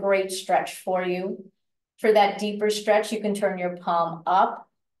 this is a great stretch for you. For that deeper stretch, you can turn your palm up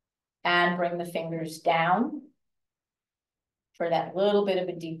and bring the fingers down for that little bit of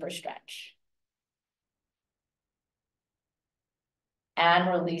a deeper stretch. And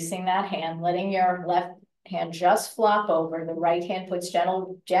releasing that hand, letting your left hand just flop over. The right hand puts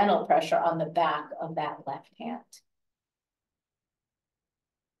gentle pressure on the back of that left hand.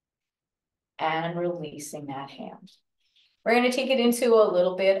 And releasing that hand. We're going to take it into a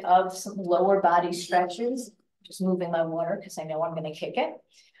little bit of some lower body stretches. Just moving my water because I know I'm going to kick it.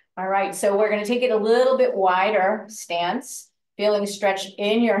 All right, so we're going to take it a little bit wider stance, feeling stretch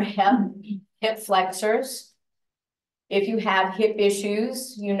in your hip flexors. If you have hip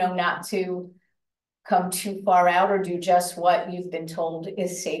issues, you know not to come too far out or do just what you've been told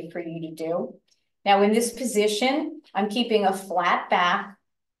is safe for you to do. Now in this position, I'm keeping a flat back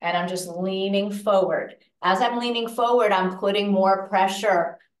and I'm just leaning forward. As I'm leaning forward, I'm putting more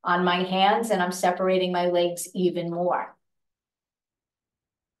pressure on my hands and I'm separating my legs even more.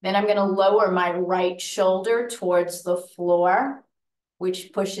 Then I'm going to lower my right shoulder towards the floor,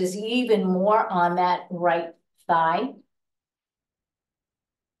 which pushes even more on that right thigh.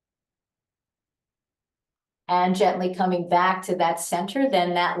 And gently coming back to that center,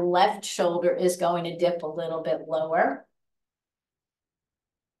 then that left shoulder is going to dip a little bit lower.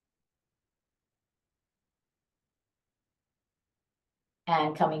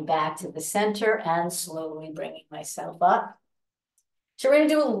 And coming back to the center and slowly bringing myself up. So we're going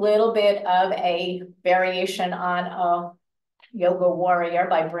to do a little bit of a variation on a yoga warrior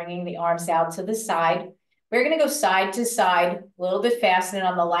by bringing the arms out to the side. We're going to go side to side a little bit fast. And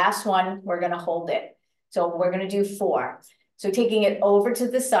on the last one, we're going to hold it. So we're going to do 4. So taking it over to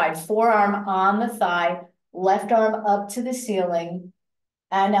the side, forearm on the thigh, left arm up to the ceiling.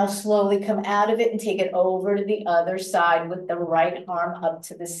 And now slowly come out of it and take it over to the other side with the right arm up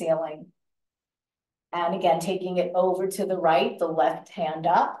to the ceiling. And again, taking it over to the right, the left hand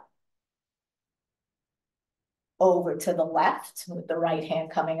up. Over to the left with the right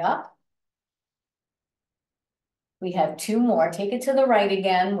hand coming up. We have 2 more. Take it to the right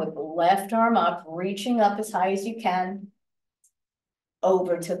again with the left arm up, reaching up as high as you can.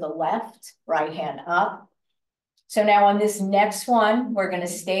 Over to the left, right hand up. So now on this next one, we're going to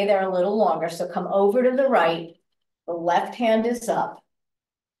stay there a little longer. So come over to the right, the left hand is up.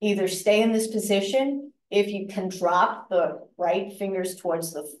 Either stay in this position. If you can drop the right fingers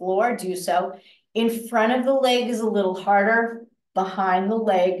towards the floor, do so. In front of the leg is a little harder. Behind the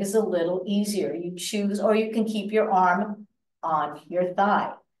leg is a little easier. You choose, or you can keep your arm on your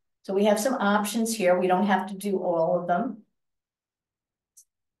thigh. So we have some options here. We don't have to do all of them.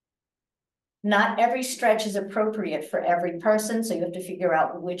 Not every stretch is appropriate for every person, so you have to figure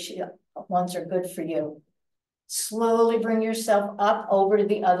out which ones are good for you. Slowly bring yourself up over to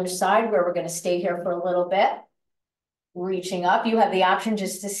the other side where we're going to stay here for a little bit. Reaching up, you have the option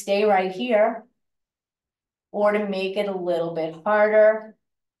just to stay right here or to make it a little bit harder.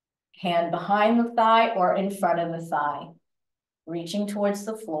 Hand behind the thigh or in front of the thigh. Reaching towards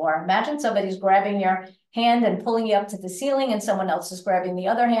the floor. Imagine somebody's grabbing your hand and pulling you up to the ceiling and someone else is grabbing the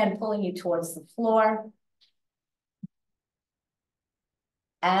other hand, pulling you towards the floor.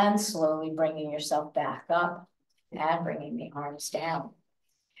 And slowly bringing yourself back up and bringing the arms down.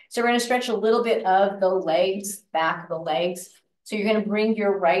 So we're going to stretch a little bit of the legs, back of the legs. So you're going to bring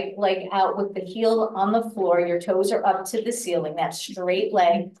your right leg out with the heel on the floor. Your toes are up to the ceiling, that straight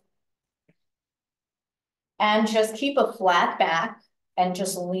leg. And just keep a flat back and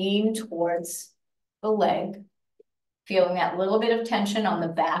just lean towards the leg, feeling that little bit of tension on the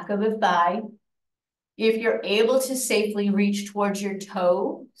back of the thigh. If you're able to safely reach towards your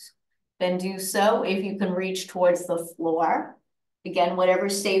toes, then do so. If you can reach towards the floor, again,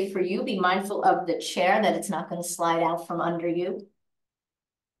 whatever's safe for you, be mindful of the chair that it's not going to slide out from under you.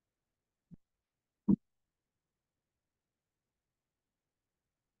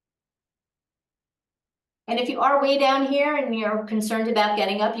 And if you are way down here and you're concerned about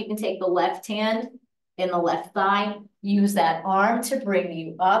getting up, you can take the left hand in the left thigh. Use that arm to bring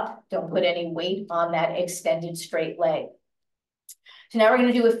you up. Don't put any weight on that extended straight leg. So now we're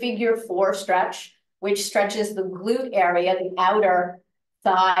going to do a figure 4 stretch, which stretches the glute area, the outer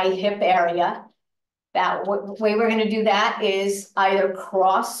thigh hip area. That way we're going to do that is either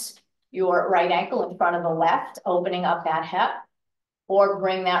cross your right ankle in front of the left, opening up that hip, or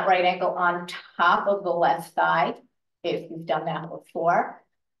bring that right ankle on top of the left thigh, if you've done that before.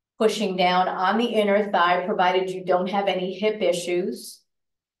 Pushing down on the inner thigh, provided you don't have any hip issues.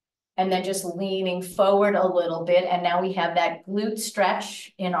 And then just leaning forward a little bit. And now we have that glute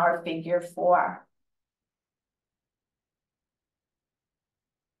stretch in our figure 4.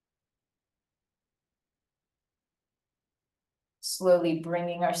 Slowly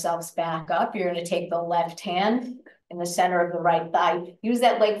bringing ourselves back up. You're going to take the left hand in the center of the right thigh. Use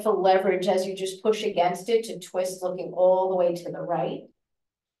that leg for leverage as you just push against it to twist, looking all the way to the right.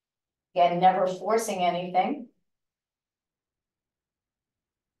 Again, never forcing anything.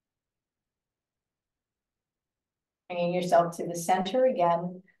 Bringing yourself to the center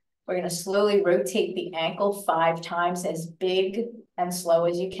again. We're going to slowly rotate the ankle 5 times, as big and slow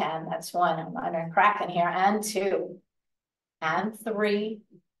as you can. That's 1. I'm under cracking here. And 2. And 3.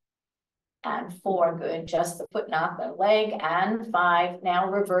 And 4. Good. Just the foot, not the leg. And 5. Now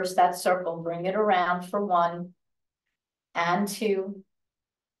reverse that circle. Bring it around for 1. And 2.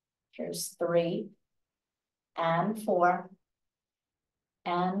 Here's 3. And 4.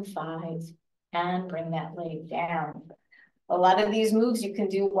 And 5. And bring that leg down. A lot of these moves you can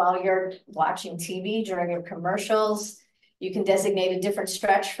do while you're watching TV during your commercials. You can designate a different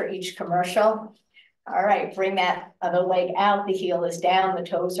stretch for each commercial. All right, bring that other leg out. The heel is down, the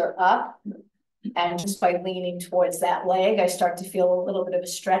toes are up. And just by leaning towards that leg, I start to feel a little bit of a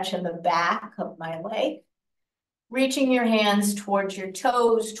stretch in the back of my leg. Reaching your hands towards your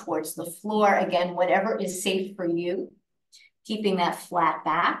toes, towards the floor. Again, whatever is safe for you. Keeping that flat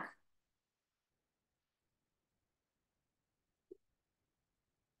back.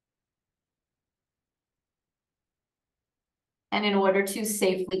 And in order to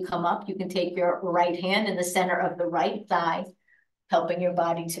safely come up, you can take your right hand in the center of the right thigh, helping your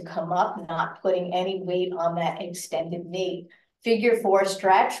body to come up, not putting any weight on that extended knee. Figure 4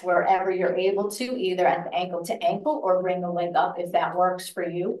 stretch wherever you're able to, either at the ankle to ankle or bring the leg up if that works for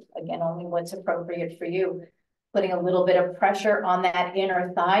you. Again, only what's appropriate for you. Putting a little bit of pressure on that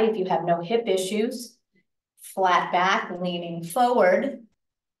inner thigh if you have no hip issues. Flat back, leaning forward.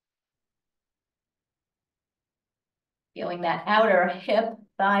 Feeling that outer hip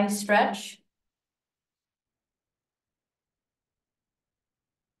thigh stretch.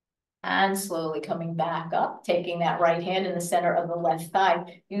 And slowly coming back up, taking that right hand in the center of the left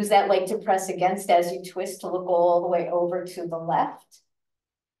thigh. Use that leg to press against as you twist to look all the way over to the left.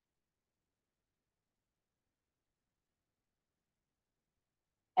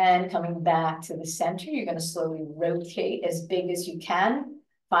 And coming back to the center, you're going to slowly rotate as big as you can.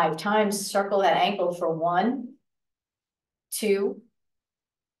 5 times, circle that ankle for 1, 2,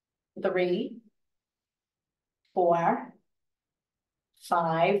 3, 4,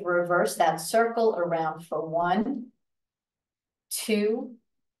 5. Reverse that circle around for 1, 2,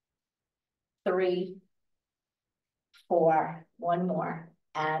 3, 4. 1 more,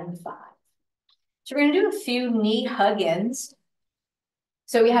 and 5. So we're going to do a few knee hug-ins.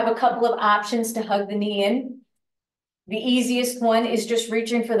 So we have a couple of options to hug the knee in. The easiest one is just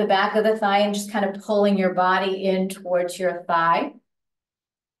reaching for the back of the thigh and just kind of pulling your body in towards your thigh.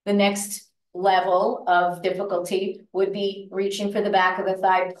 The next level of difficulty would be reaching for the back of the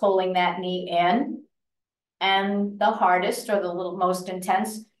thigh, pulling that knee in. And the hardest, or the most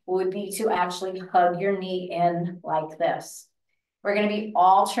intense, would be to actually hug your knee in like this. We're going to be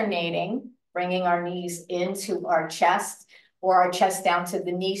alternating, bringing our knees into our chest or our chest down to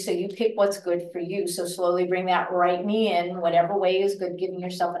the knee. So you pick what's good for you. So slowly bring that right knee in, whatever way is good, giving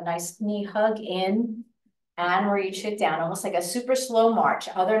yourself a nice knee hug in and reach it down, almost like a super slow march,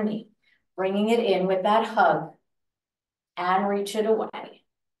 other knee. Bringing it in with that hug and reach it away.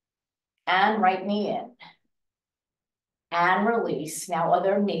 And right knee in. And release. Now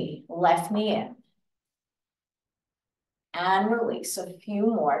other knee, left knee in. And release. A few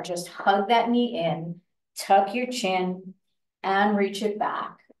more. Just hug that knee in, tuck your chin, and reach it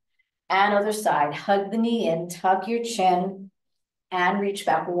back. And other side, hug the knee in, tuck your chin, and reach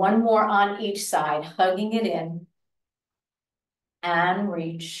back. 1 more on each side, hugging it in, and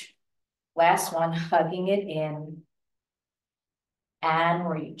reach. Last one, hugging it in, and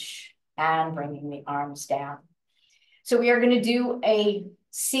reach, and bringing the arms down. So we are going to do a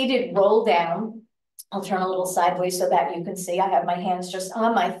seated roll down. I'll turn a little sideways so that you can see. I have my hands just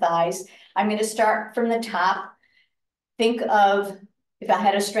on my thighs. I'm going to start from the top. Think of if I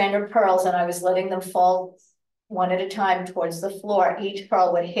had a strand of pearls and I was letting them fall one at a time towards the floor, each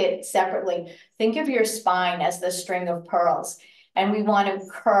pearl would hit separately. Think of your spine as the string of pearls, and we want to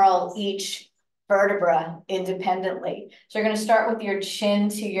curl each vertebra independently. So you're going to start with your chin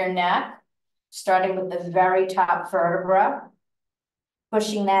to your neck, starting with the very top vertebra,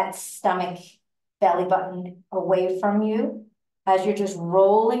 pushing that stomach belly button away from you as you're just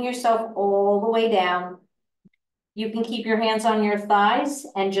rolling yourself all the way down. You can keep your hands on your thighs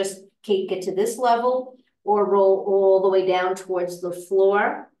and just get to this level, or roll all the way down towards the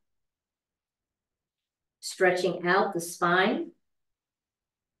floor, stretching out the spine.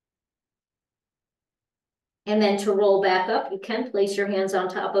 And then to roll back up, you can place your hands on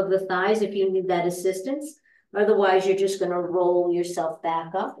top of the thighs if you need that assistance. Otherwise, you're just going to roll yourself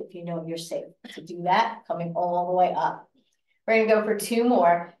back up if you know you're safe to do that, coming all the way up. We're going to go for 2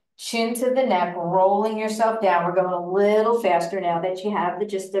 more. Chin to the neck, rolling yourself down. We're going a little faster now that you have the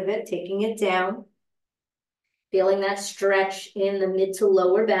gist of it, taking it down. Feeling that stretch in the mid to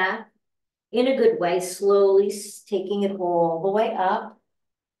lower back in a good way, slowly taking it all the way up.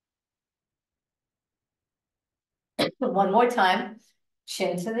 One more time,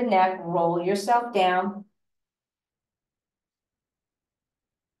 chin to the neck, roll yourself down.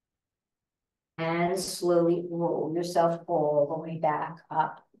 And slowly roll yourself all the way back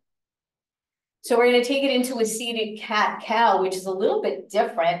up. So we're going to take it into a seated cat-cow, which is a little bit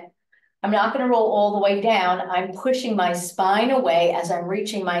different. I'm not going to roll all the way down. I'm pushing my spine away as I'm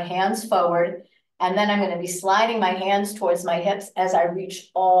reaching my hands forward. And then I'm going to be sliding my hands towards my hips as I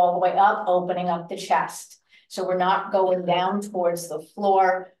reach all the way up, opening up the chest. So we're not going down towards the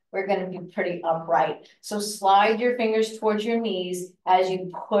floor. We're going to be pretty upright. So slide your fingers towards your knees as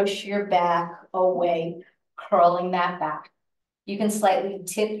you push your back away, curling that back. You can slightly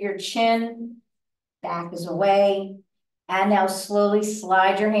tip your chin, back is away. And now slowly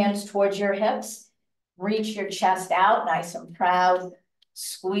slide your hands towards your hips. Reach your chest out, nice and proud.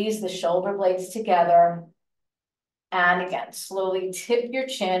 Squeeze the shoulder blades together. And again, slowly tip your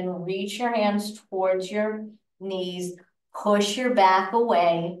chin, reach your hands towards your knees, push your back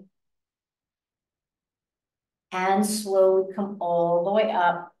away. And slowly come all the way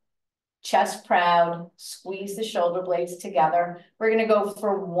up. Chest proud, squeeze the shoulder blades together. We're gonna go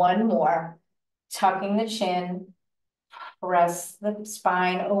for 1 more. Tucking the chin. Press the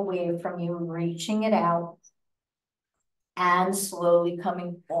spine away from you, reaching it out. And slowly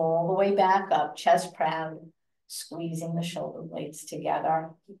coming all the way back up, chest proud, squeezing the shoulder blades together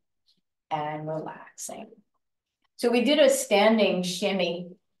and relaxing. So we did a standing shimmy.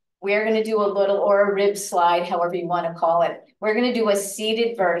 We're going to do a little, or a rib slide, however you want to call it. We're going to do a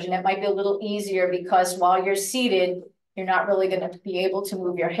seated version. It might be a little easier because while you're seated, you're not really going to be able to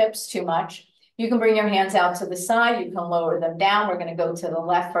move your hips too much. You can bring your hands out to the side. You can lower them down. We're going to go to the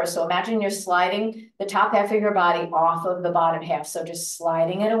left first. So imagine you're sliding the top half of your body off of the bottom half. So just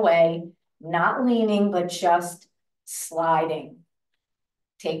sliding it away, not leaning, but just sliding.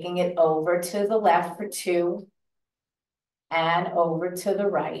 Taking it over to the left for 2 and over to the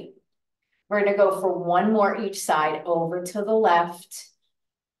right. We're going to go for 1 more each side, over to the left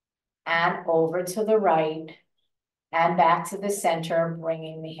and over to the right and back to the center,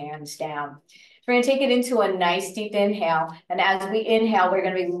 bringing the hands down. We're going to take it into a nice deep inhale. And as we inhale, we're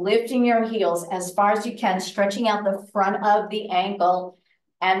going to be lifting your heels as far as you can, stretching out the front of the ankle,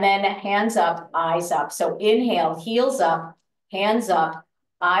 and then hands up, eyes up. So inhale, heels up, hands up,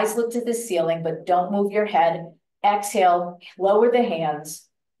 eyes look to the ceiling, but don't move your head. Exhale, lower the hands,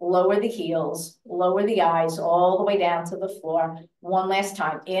 lower the heels, lower the eyes all the way down to the floor. 1 last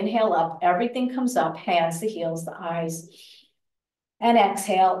time. Inhale up, everything comes up, hands, the heels, the eyes. And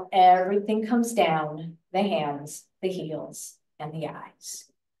exhale, everything comes down, the hands, the heels, and the eyes.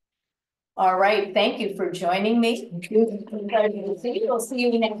 All right, thank you for joining me. We'll see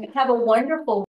you next. Have a wonderful